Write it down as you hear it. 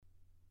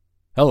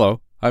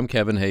Hello, I'm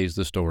Kevin Hayes,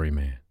 the Story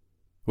Man.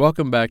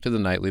 Welcome back to the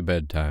Nightly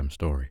Bedtime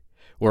Story,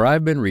 where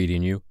I've been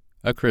reading you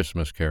A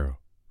Christmas Carol,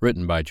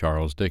 written by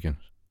Charles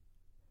Dickens.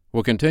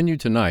 We'll continue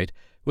tonight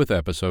with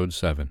Episode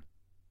 7.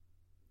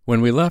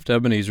 When we left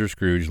Ebenezer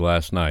Scrooge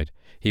last night,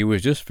 he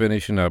was just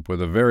finishing up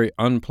with a very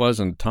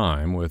unpleasant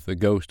time with the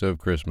ghost of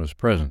Christmas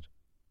Present,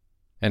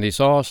 and he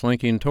saw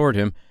slinking toward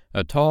him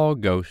a tall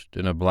ghost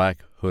in a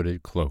black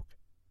hooded cloak.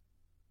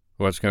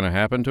 What's going to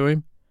happen to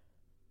him?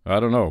 I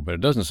don't know, but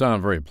it doesn't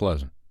sound very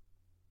pleasant.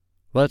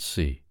 Let's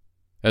see,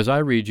 as I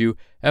read you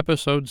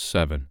Episode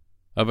 7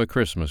 of A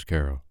Christmas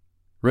Carol,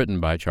 written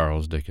by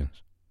Charles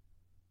Dickens.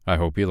 I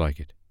hope you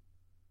like it.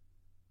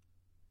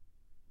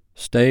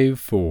 Stave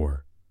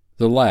 4,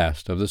 The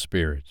Last of the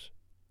Spirits.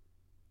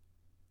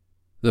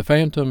 The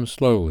phantom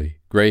slowly,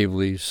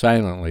 gravely,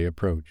 silently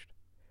approached.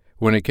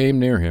 When it came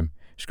near him,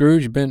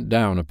 Scrooge bent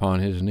down upon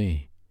his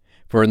knee,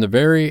 for in the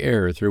very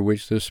air through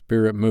which this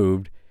spirit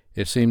moved,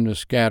 it seemed to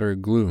scatter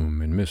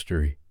gloom and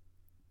mystery.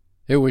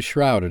 It was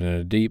shrouded in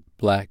a deep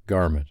black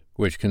garment,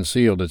 which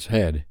concealed its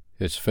head,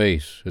 its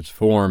face, its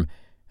form,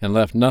 and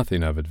left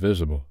nothing of it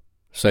visible,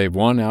 save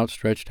one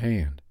outstretched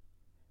hand.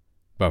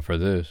 But for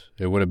this,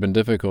 it would have been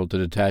difficult to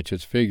detach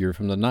its figure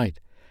from the night,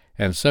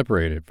 and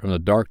separate it from the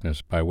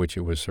darkness by which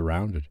it was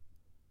surrounded.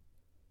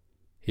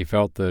 He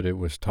felt that it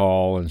was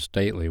tall and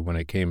stately when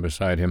it came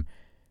beside him,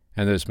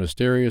 and that its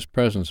mysterious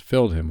presence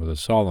filled him with a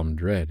solemn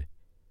dread.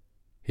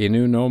 He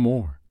knew no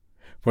more,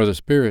 for the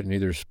spirit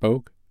neither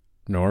spoke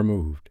nor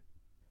moved.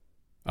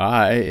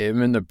 "I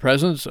am in the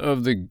presence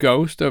of the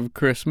ghost of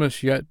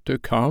Christmas yet to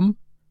come?"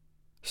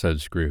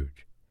 said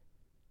Scrooge.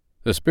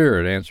 The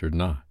spirit answered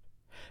not,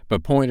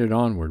 but pointed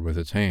onward with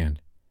its hand.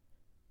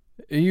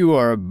 "You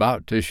are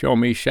about to show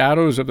me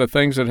shadows of the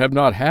things that have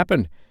not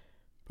happened,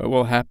 but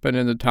will happen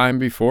in the time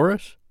before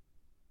us?"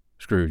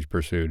 Scrooge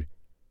pursued.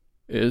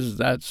 "Is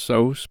that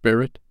so,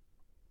 spirit?"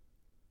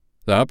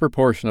 The upper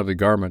portion of the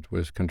garment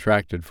was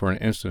contracted for an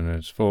instant in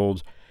its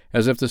folds,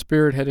 as if the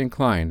spirit had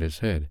inclined its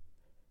head.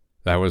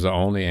 That was the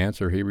only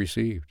answer he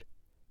received.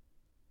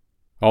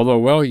 Although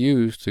well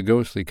used to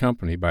ghostly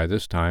company by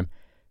this time,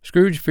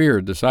 Scrooge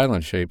feared the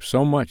silent shape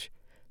so much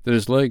that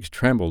his legs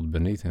trembled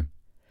beneath him,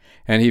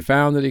 and he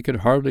found that he could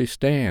hardly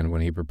stand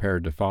when he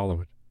prepared to follow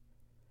it.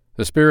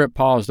 The spirit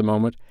paused a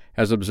moment,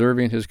 as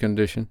observing his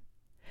condition,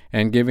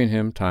 and giving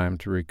him time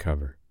to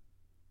recover.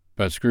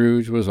 But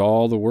Scrooge was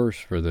all the worse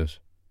for this.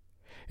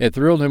 It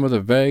thrilled him with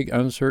a vague,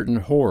 uncertain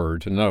horror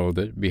to know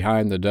that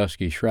behind the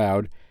dusky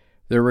shroud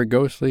there were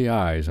ghostly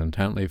eyes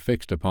intently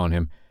fixed upon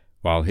him,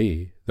 while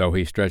he, though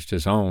he stretched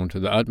his own to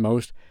the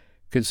utmost,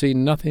 could see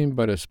nothing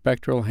but a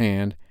spectral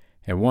hand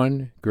and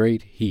one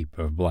great heap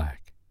of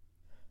black.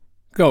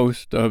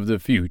 "Ghost of the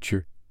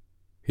future,"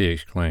 he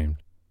exclaimed,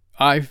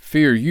 "I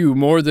fear you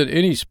more than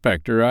any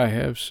spectre I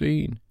have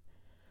seen.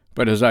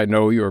 But as I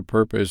know your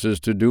purpose is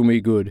to do me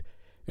good,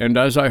 and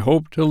as I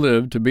hope to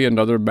live to be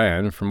another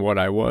man from what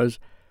I was,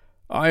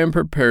 I am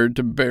prepared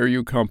to bear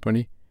you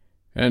company,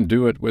 and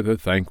do it with a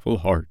thankful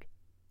heart.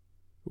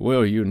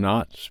 Will you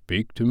not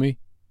speak to me?"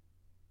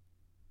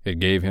 It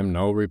gave him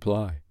no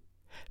reply.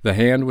 The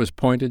hand was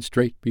pointed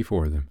straight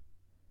before them.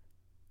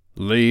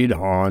 "Lead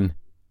on,"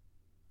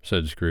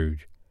 said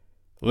Scrooge.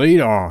 "Lead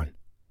on.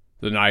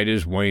 The night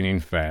is waning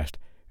fast,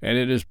 and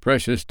it is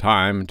precious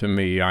time to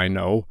me, I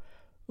know.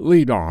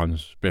 Lead on,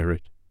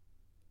 spirit."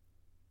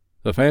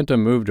 The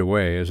phantom moved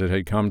away as it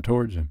had come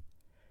towards him.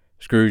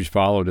 Scrooge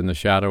followed in the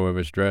shadow of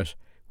its dress,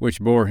 which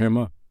bore him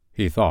up,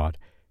 he thought,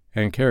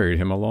 and carried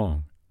him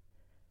along.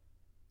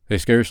 They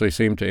scarcely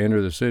seemed to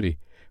enter the city,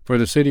 for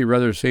the city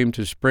rather seemed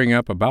to spring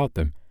up about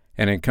them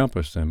and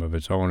encompass them of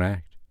its own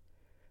act.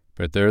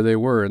 But there they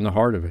were in the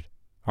heart of it,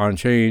 on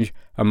change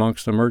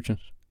amongst the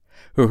merchants,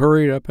 who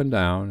hurried up and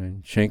down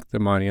and chinked the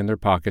money in their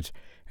pockets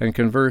and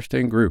conversed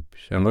in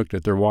groups and looked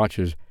at their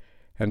watches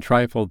and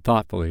trifled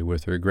thoughtfully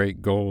with their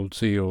great gold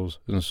seals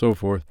and so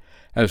forth,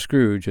 as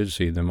Scrooge had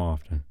seen them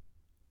often.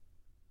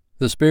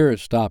 The spirit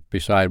stopped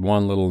beside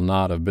one little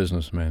knot of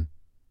businessmen.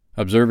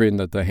 Observing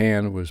that the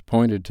hand was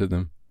pointed to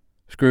them,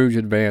 Scrooge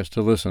advanced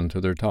to listen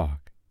to their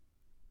talk.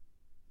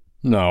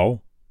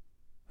 "No,"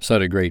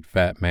 said a great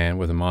fat man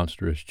with a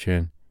monstrous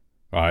chin.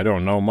 "I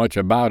don't know much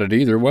about it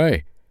either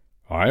way.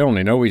 I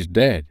only know he's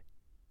dead."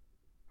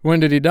 "When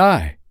did he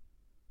die?"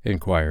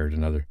 inquired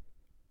another.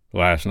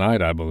 "Last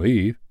night, I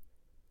believe."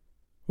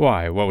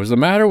 "Why, what was the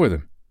matter with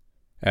him?"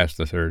 asked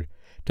the third,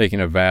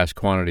 taking a vast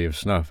quantity of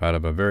snuff out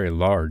of a very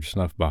large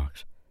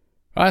snuff-box.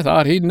 "I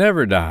thought he'd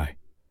never die."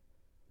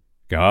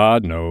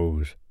 "God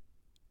knows,"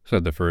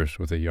 said the first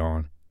with a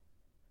yawn.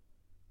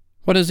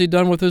 "What has he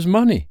done with his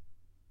money?"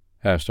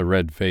 asked a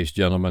red-faced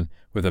gentleman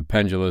with a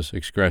pendulous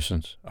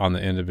excrescence on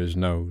the end of his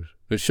nose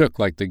that shook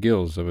like the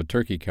gills of a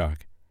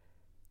turkey-cock.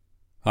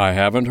 "I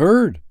haven't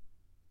heard,"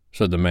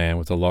 said the man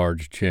with the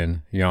large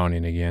chin,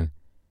 yawning again.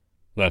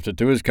 "Left it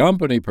to his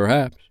company,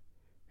 perhaps.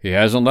 He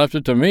hasn't left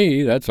it to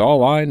me, that's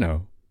all I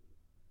know."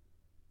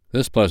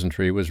 This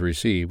pleasantry was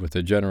received with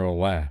a general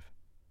laugh.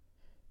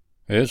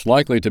 "It's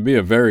likely to be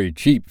a very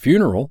cheap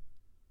funeral,"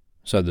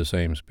 said the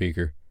same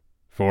speaker.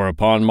 For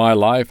upon my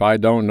life I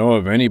don't know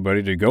of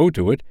anybody to go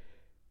to it.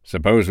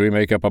 Suppose we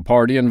make up a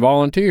party and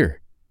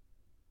volunteer."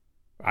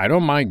 "I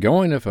don't mind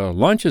going if a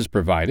lunch is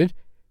provided,"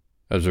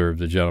 observed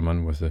the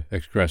gentleman with the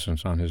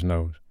excrescence on his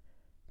nose.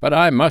 "But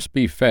I must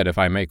be fed if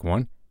I make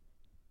one."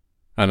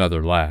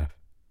 Another laugh.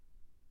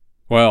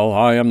 "Well,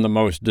 I am the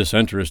most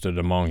disinterested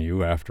among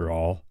you, after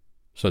all,"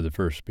 said the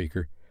first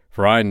speaker,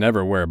 "for I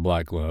never wear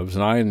black gloves,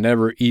 and I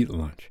never eat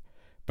lunch,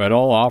 but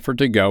I'll offer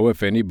to go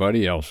if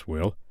anybody else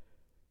will.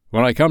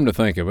 When I come to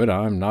think of it,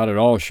 I'm not at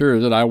all sure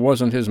that I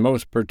wasn't his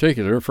most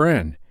particular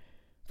friend,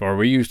 for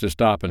we used to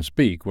stop and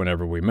speak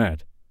whenever we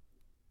met.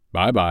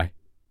 Bye-bye."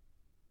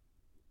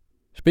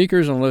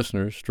 Speakers and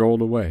listeners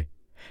strolled away,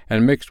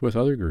 and mixed with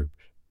other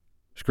groups.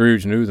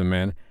 Scrooge knew the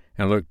men,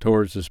 and looked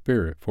towards the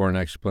spirit for an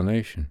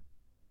explanation.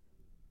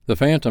 The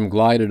phantom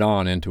glided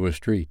on into a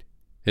street.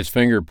 Its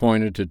finger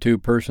pointed to two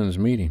persons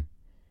meeting.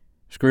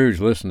 Scrooge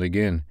listened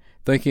again,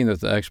 thinking that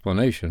the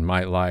explanation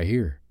might lie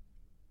here.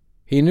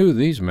 He knew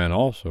these men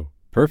also,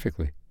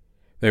 perfectly.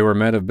 They were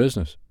men of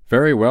business,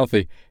 very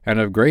wealthy, and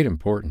of great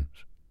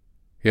importance.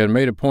 He had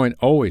made a point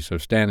always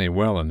of standing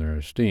well in their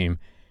esteem,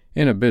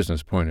 in a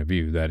business point of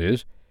view, that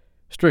is,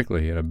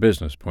 strictly in a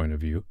business point of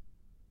view.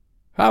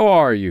 "How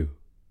are you?"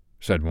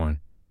 said one.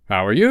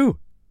 "How are you?"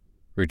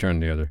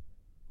 returned the other.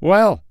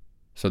 "Well,"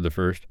 said the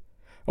first,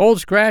 "Old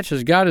Scratch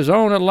has got his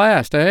own at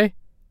last, eh?"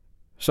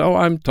 "So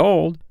I'm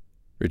told,"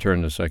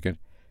 returned the second.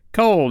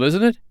 "Cold,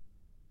 isn't it?"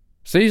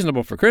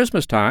 "Seasonable for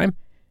Christmas time.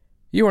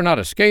 You are not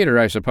a skater,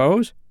 I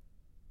suppose?"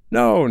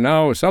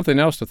 No, something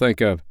else to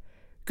think of.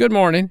 Good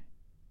morning."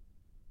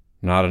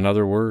 Not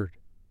another word.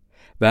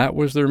 That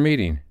was their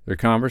meeting, their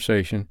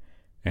conversation,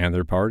 and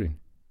their parting.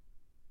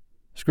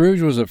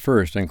 Scrooge was at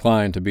first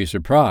inclined to be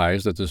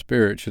surprised that the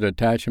spirit should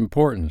attach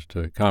importance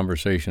to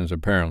conversations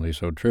apparently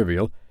so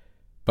trivial,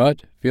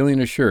 but, feeling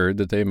assured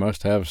that they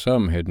must have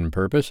some hidden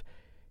purpose,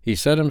 he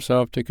set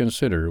himself to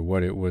consider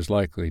what it was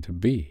likely to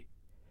be.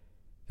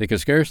 They could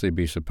scarcely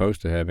be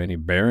supposed to have any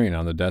bearing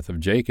on the death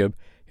of Jacob,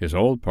 his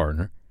old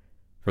partner,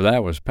 for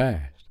that was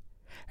past,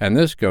 and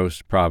this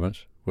ghost's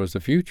province was the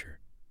future.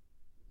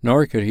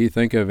 Nor could he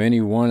think of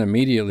any one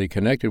immediately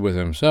connected with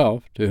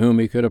himself to whom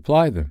he could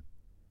apply them.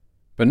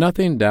 But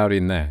nothing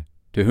doubting that,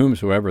 to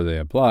whomsoever they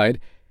applied,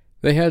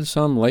 they had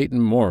some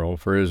latent moral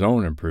for his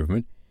own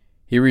improvement,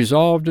 he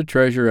resolved to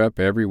treasure up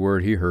every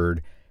word he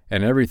heard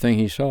and everything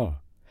he saw,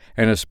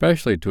 and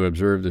especially to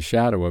observe the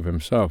shadow of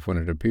himself when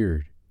it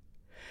appeared.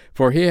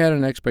 For he had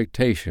an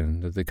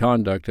expectation that the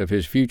conduct of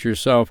his future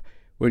self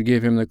would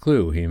give him the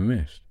clue he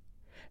missed,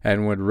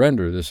 and would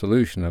render the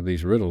solution of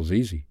these riddles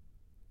easy.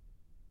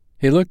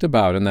 He looked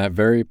about in that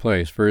very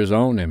place for his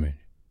own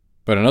image,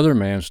 but another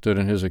man stood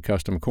in his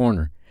accustomed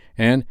corner,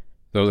 and,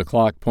 though the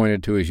clock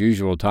pointed to his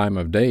usual time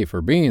of day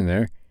for being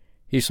there,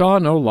 he saw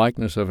no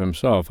likeness of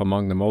himself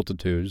among the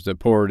multitudes that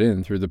poured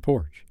in through the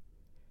porch.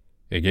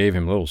 It gave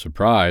him little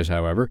surprise,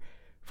 however,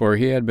 for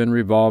he had been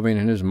revolving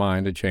in his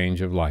mind a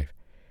change of life,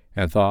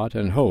 and thought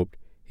and hoped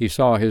he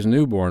saw his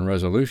newborn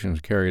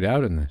resolutions carried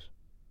out in this.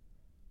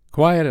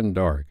 Quiet and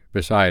dark,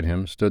 beside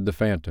him stood the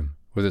phantom,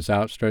 with its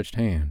outstretched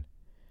hand.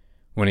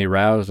 When he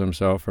roused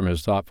himself from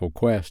his thoughtful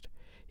quest,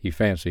 he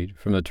fancied,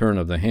 from the turn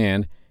of the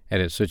hand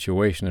and its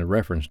situation in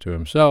reference to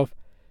himself,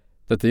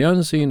 that the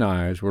unseen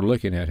eyes were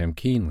looking at him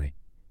keenly.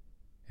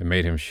 It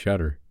made him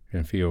shudder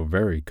and feel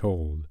very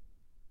cold.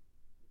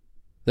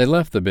 They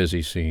left the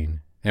busy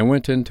scene and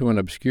went into an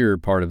obscure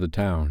part of the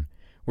town,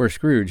 where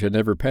Scrooge had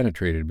never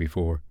penetrated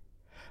before,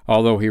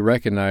 although he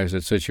recognized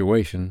its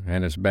situation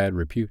and its bad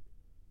repute.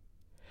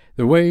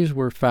 The ways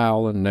were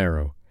foul and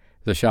narrow,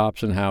 the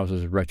shops and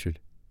houses wretched,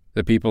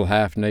 the people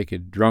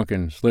half-naked,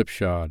 drunken,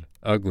 slipshod,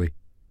 ugly.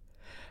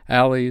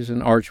 Alleys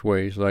and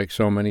archways, like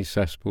so many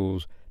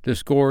cesspools,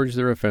 disgorged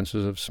their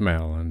offenses of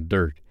smell and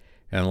dirt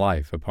and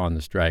life upon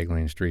the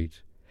straggling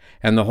streets,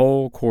 and the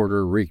whole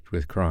quarter reeked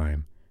with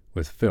crime,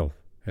 with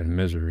filth and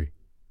misery.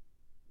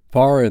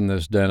 Far in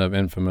this den of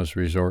infamous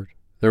resort,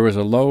 there was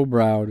a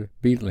low-browed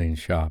beetling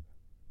shop,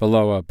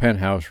 below a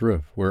penthouse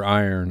roof, where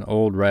iron,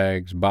 old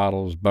rags,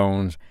 bottles,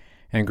 bones,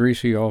 and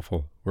greasy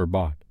offal were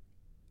bought.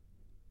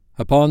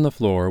 Upon the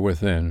floor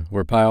within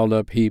were piled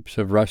up heaps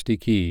of rusty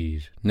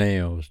keys,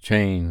 nails,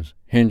 chains,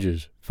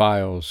 hinges,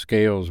 files,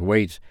 scales,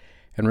 weights,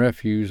 and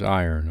refuse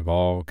iron of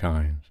all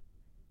kinds.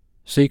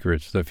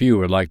 Secrets the few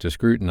would like to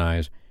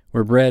scrutinize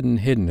were bred and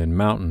hidden in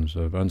mountains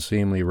of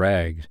unseemly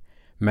rags,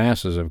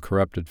 masses of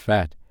corrupted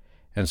fat,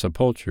 and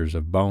sepulchres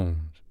of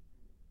bones.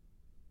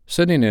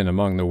 Sitting in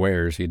among the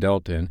wares he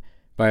dealt in,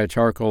 by a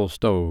charcoal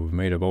stove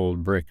made of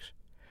old bricks,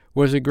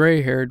 was a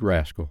gray-haired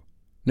rascal,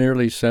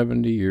 nearly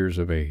 70 years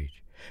of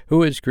age,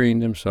 who had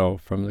screened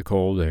himself from the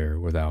cold air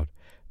without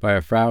by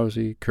a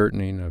frowsy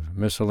curtaining of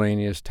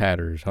miscellaneous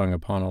tatters hung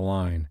upon a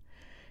line,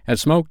 and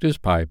smoked his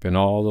pipe in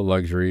all the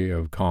luxury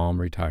of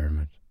calm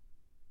retirement.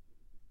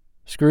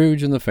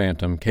 Scrooge and the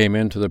phantom came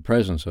into the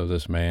presence of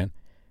this man,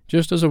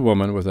 just as a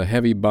woman with a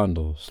heavy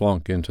bundle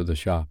slunk into the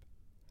shop.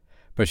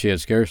 But she had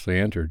scarcely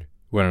entered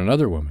when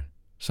another woman,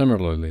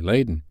 similarly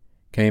laden,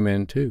 came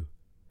in too,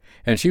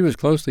 and she was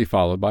closely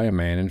followed by a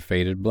man in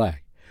faded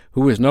black,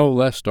 who was no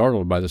less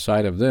startled by the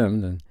sight of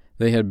them than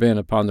they had been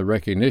upon the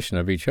recognition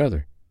of each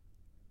other.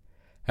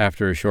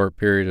 After a short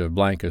period of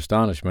blank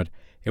astonishment,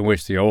 in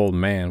which the old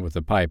man with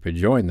the pipe had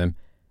joined them,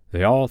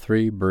 they all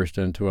three burst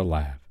into a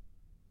laugh.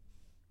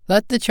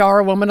 "Let the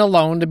charwoman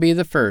alone to be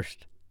the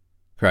first,"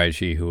 cried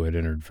she who had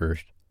entered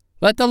first.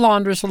 "Let the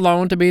laundress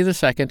alone to be the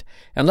second,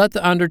 and let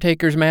the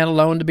undertaker's man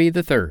alone to be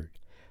the third.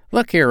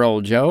 Look here,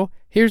 old Joe,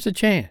 here's the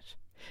chance.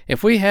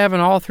 If we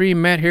haven't all three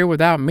met here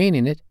without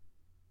meaning it—"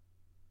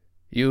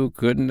 "You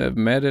couldn't have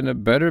met in a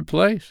better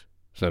place,"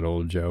 said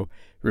old Joe,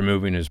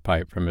 removing his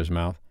pipe from his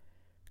mouth.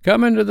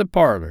 "Come into the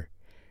parlor.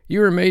 You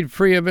were made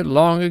free of it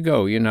long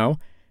ago, you know,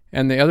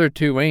 and the other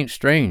two ain't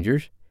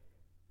strangers.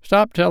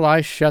 Stop till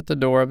I shut the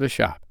door of the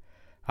shop.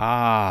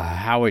 Ah,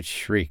 how it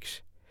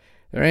shrieks!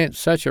 There ain't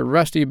such a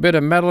rusty bit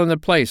of metal in the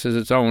place as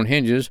its own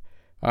hinges,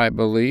 I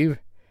believe,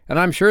 and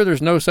I'm sure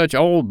there's no such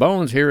old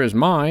bones here as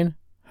mine.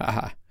 Ha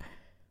ha!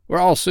 We're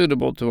all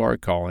suitable to our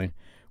calling.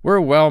 We're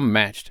well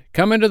matched.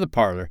 Come into the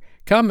parlor.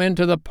 Come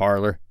into the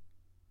parlor."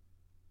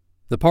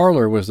 The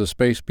parlor was the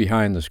space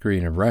behind the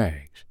screen of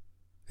rags.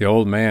 The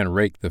old man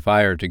raked the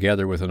fire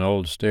together with an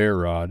old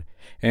stair-rod,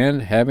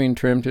 and, having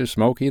trimmed his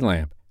smoky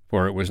lamp,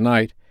 for it was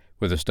night,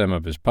 with the stem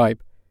of his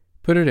pipe,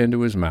 put it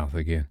into his mouth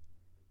again.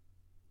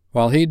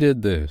 While he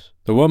did this,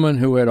 the woman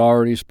who had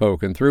already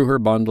spoken threw her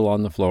bundle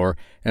on the floor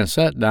and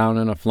sat down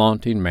in a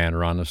flaunting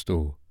manner on a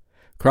stool,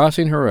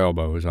 crossing her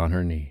elbows on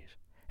her knees,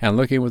 and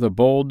looking with a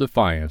bold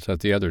defiance at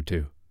the other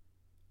two.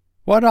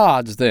 "What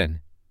odds,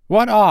 then?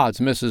 What odds,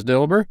 Mrs.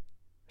 Dilber?"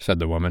 said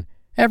the woman.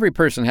 "Every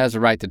person has a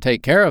right to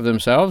take care of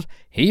themselves.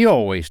 He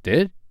always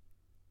did."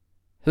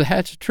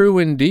 "That's true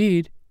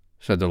indeed,"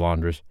 said the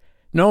laundress.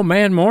 "No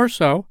man more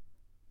so."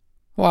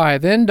 "Why,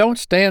 then, don't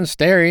stand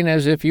staring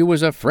as if you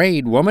was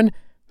afraid, woman.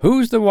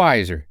 Who's the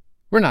wiser?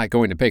 We're not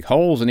going to pick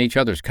holes in each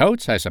other's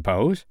coats, I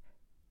suppose."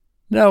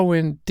 "No,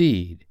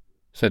 indeed,"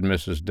 said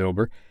Mrs.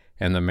 Dilber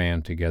and the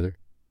man together.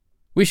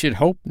 "We should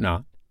hope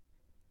not."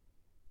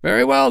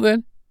 "Very well,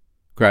 then,"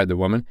 cried the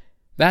woman.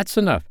 "That's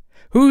enough.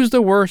 Who's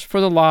the worse for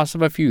the loss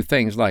of a few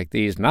things like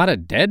these? Not a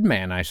dead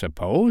man, I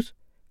suppose."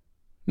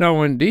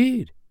 "No,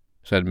 indeed,"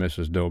 said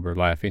Mrs. Dilber,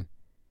 laughing.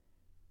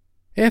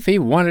 "If he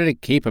wanted to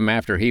keep him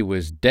after he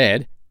was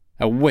dead,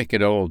 a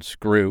wicked old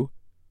screw,"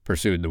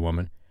 pursued the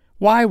woman,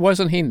 "why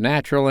wasn't he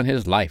natural in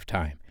his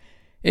lifetime?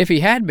 If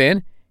he had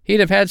been, he'd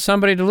have had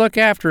somebody to look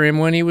after him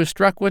when he was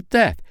struck with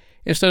death,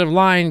 instead of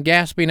lying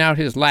gasping out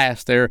his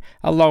last there,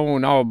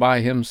 alone all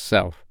by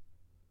himself."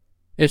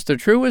 "It's the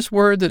truest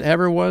word that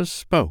ever was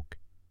spoke,"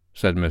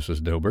 said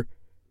Mrs. Dilber.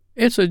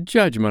 "It's a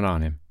judgment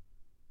on him."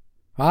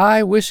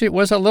 "I wish it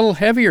was a little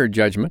heavier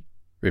judgment,"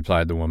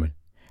 replied the woman.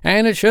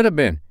 "And it should have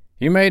been,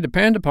 you may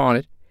depend upon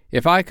it,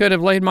 if I could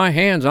have laid my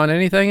hands on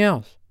anything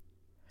else.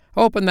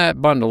 Open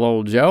that bundle,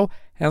 old Joe,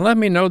 and let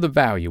me know the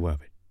value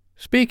of it.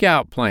 Speak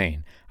out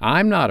plain.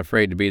 I'm not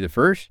afraid to be the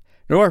first,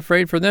 nor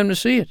afraid for them to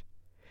see it.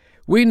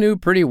 We knew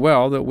pretty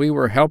well that we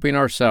were helping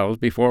ourselves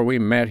before we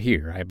met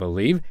here, I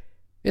believe.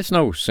 It's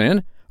no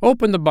sin.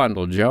 Open the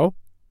bundle, Joe."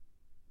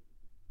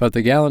 But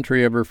the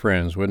gallantry of her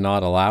friends would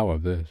not allow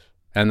of this,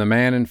 and the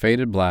man in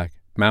faded black,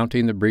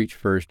 mounting the breech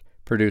first,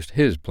 produced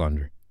his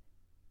plunder.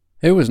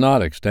 It was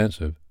not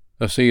extensive.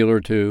 A seal or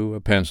two,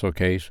 a pencil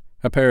case,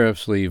 a pair of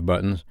sleeve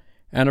buttons,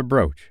 and a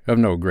brooch of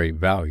no great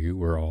value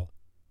were all.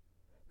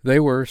 They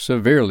were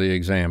severely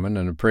examined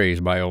and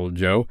appraised by old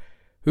Joe,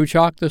 who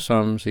chalked the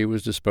sums he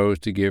was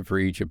disposed to give for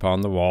each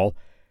upon the wall,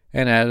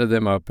 and added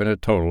them up in a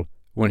total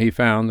when he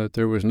found that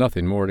there was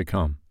nothing more to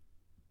come.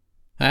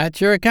 "That's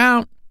your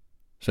account,"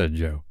 said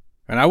Joe,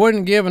 "and I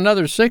wouldn't give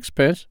another 6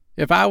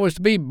 if I was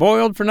to be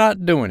boiled for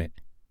not doing it.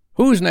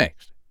 Who's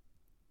next?"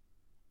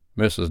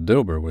 Mrs.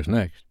 Dilber was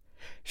next.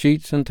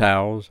 Sheets and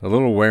towels, a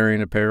little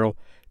wearing apparel,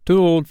 2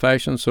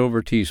 old-fashioned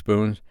silver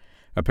teaspoons,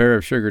 a pair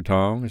of sugar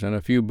tongs, and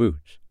a few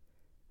boots.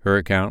 Her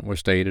account was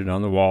stated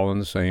on the wall in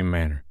the same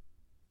manner.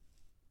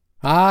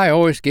 "I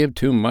always give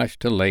too much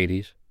to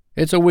ladies.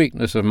 It's a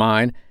weakness of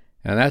mine,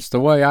 and that's the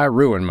way I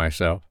ruin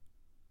myself,"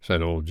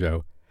 said old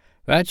Joe.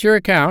 "That's your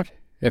account.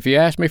 If you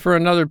asked me for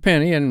another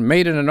penny and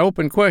made it an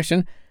open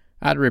question,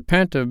 I'd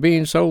repent of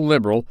being so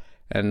liberal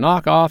and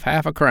knock off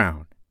half a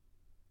crown."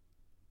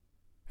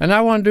 "And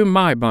I want to do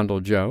my bundle,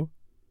 Joe,"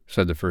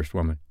 said the first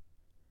woman.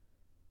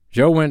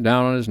 Joe went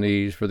down on his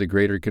knees for the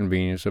greater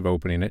convenience of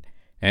opening it,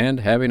 and,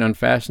 having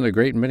unfastened a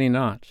great many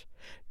knots,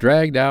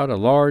 dragged out a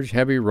large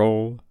heavy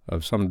roll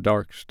of some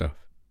dark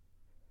stuff.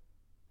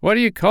 "What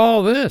do you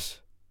call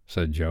this?"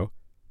 said Joe.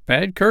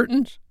 "Bed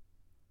curtains?"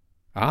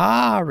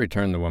 "Ah,"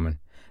 returned the woman,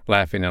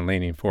 laughing and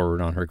leaning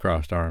forward on her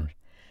crossed arms.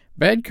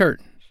 "Bed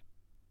curtains.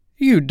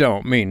 You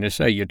don't mean to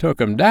say you took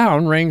 'em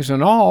down, rings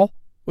and all,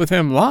 with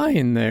him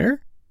lying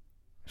there?"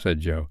 said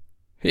Joe.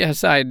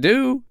 "Yes, I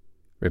do,"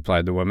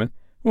 replied the woman.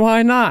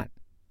 "Why not?"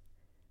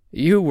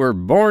 "You were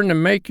born to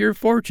make your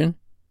fortune,"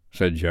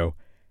 said Joe,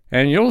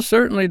 "and you'll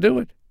certainly do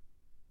it."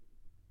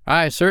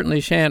 "I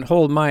certainly shan't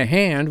hold my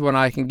hand when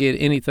I can get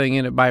anything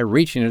in it by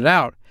reaching it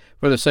out,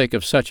 for the sake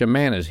of such a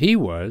man as he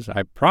was,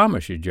 I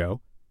promise you,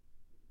 Joe,"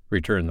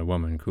 returned the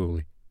woman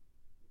coolly.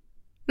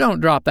 Don't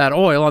drop that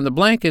oil on the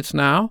blankets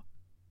now."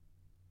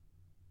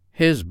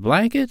 "His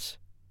blankets?"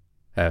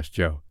 asked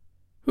Joe.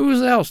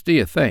 "Whose else do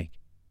you think?"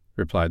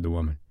 replied the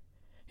woman.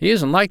 "He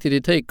isn't likely to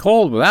take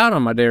cold without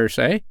 'em, I dare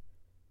say."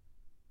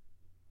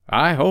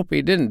 "I hope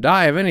he didn't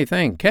die of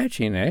anything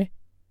catching, eh?"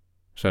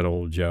 said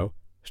old Joe,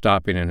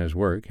 stopping in his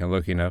work and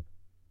looking up.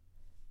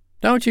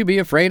 "Don't you be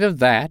afraid of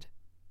that,"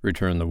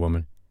 returned the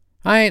woman.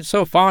 "I ain't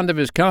so fond of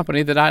his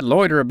company that I'd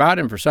loiter about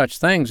him for such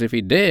things if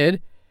he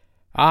did.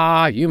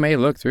 Ah, you may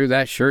look through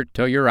that shirt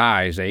till your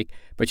eyes ache,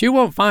 but you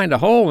won't find a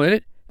hole in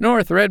it, nor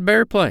a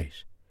threadbare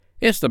place.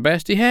 It's the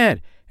best he had,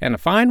 and a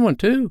fine one,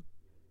 too.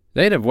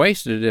 They'd have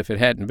wasted it if it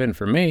hadn't been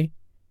for me."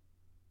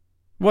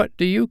 "What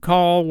do you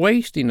call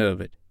wasting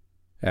of it?"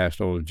 asked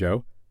old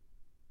Joe.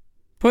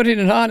 "Putting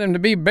it on him to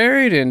be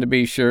buried in, to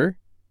be sure,"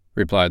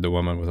 replied the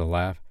woman with a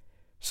laugh.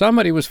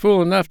 "Somebody was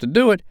fool enough to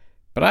do it,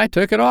 but I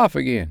took it off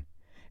again.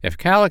 If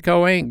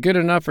calico ain't good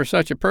enough for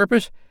such a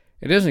purpose,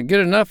 it isn't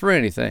good enough for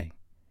anything.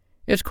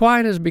 It's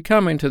quite as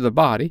becoming to the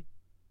body.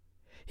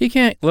 He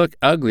can't look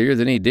uglier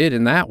than he did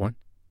in that one."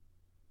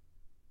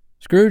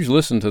 Scrooge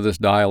listened to this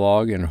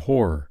dialogue in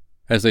horror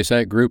as they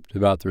sat grouped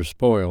about their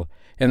spoil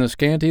in the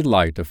scanty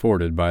light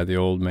afforded by the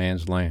old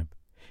man's lamp.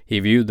 He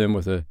viewed them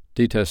with a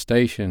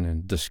detestation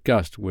and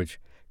disgust which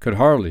could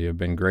hardly have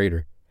been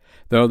greater,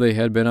 though they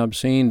had been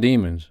obscene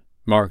demons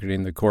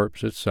marketing the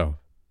corpse itself.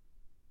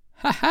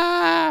 "Ha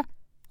ha!"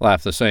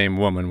 laughed the same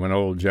woman when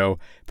old Joe,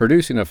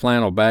 producing a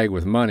flannel bag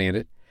with money in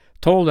it,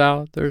 told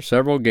out their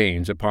several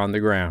gains upon the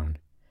ground.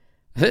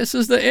 "This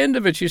is the end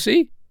of it, you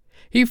see.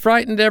 He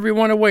frightened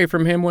everyone away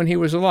from him when he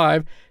was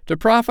alive to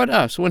profit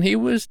us when he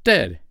was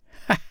dead.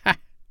 Ha ha!"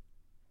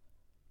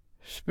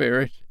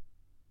 "Spirit,"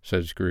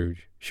 said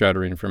Scrooge,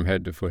 shuddering from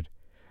head to foot.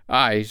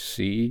 I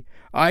see.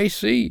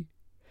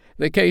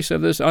 The case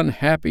of this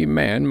unhappy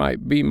man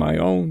might be my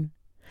own.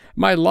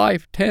 My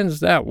life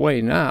tends that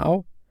way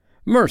now.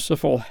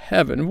 Merciful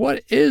heaven,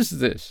 what is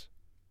this?"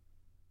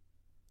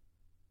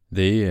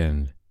 The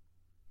end.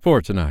 For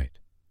tonight.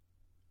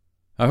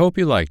 I hope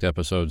you liked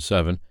episode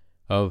 7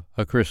 of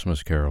A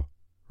Christmas Carol,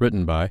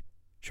 written by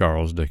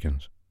Charles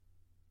Dickens.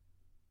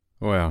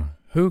 Well,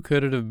 who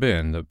could it have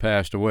been that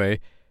passed away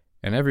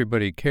and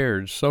everybody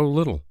cared so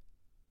little?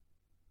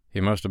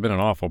 He must have been an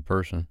awful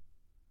person.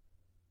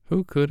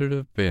 Who could it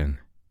have been?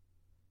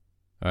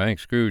 I think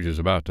Scrooge is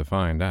about to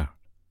find out.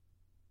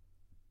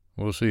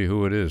 We'll see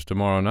who it is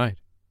tomorrow night.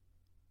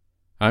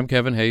 I'm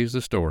Kevin Hayes,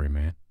 the Story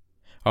Man.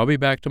 I'll be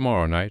back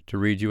tomorrow night to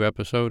read you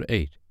episode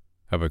 8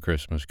 of A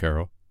Christmas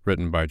Carol,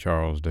 written by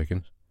Charles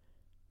Dickens.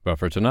 But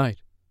for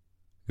tonight,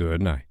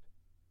 good night.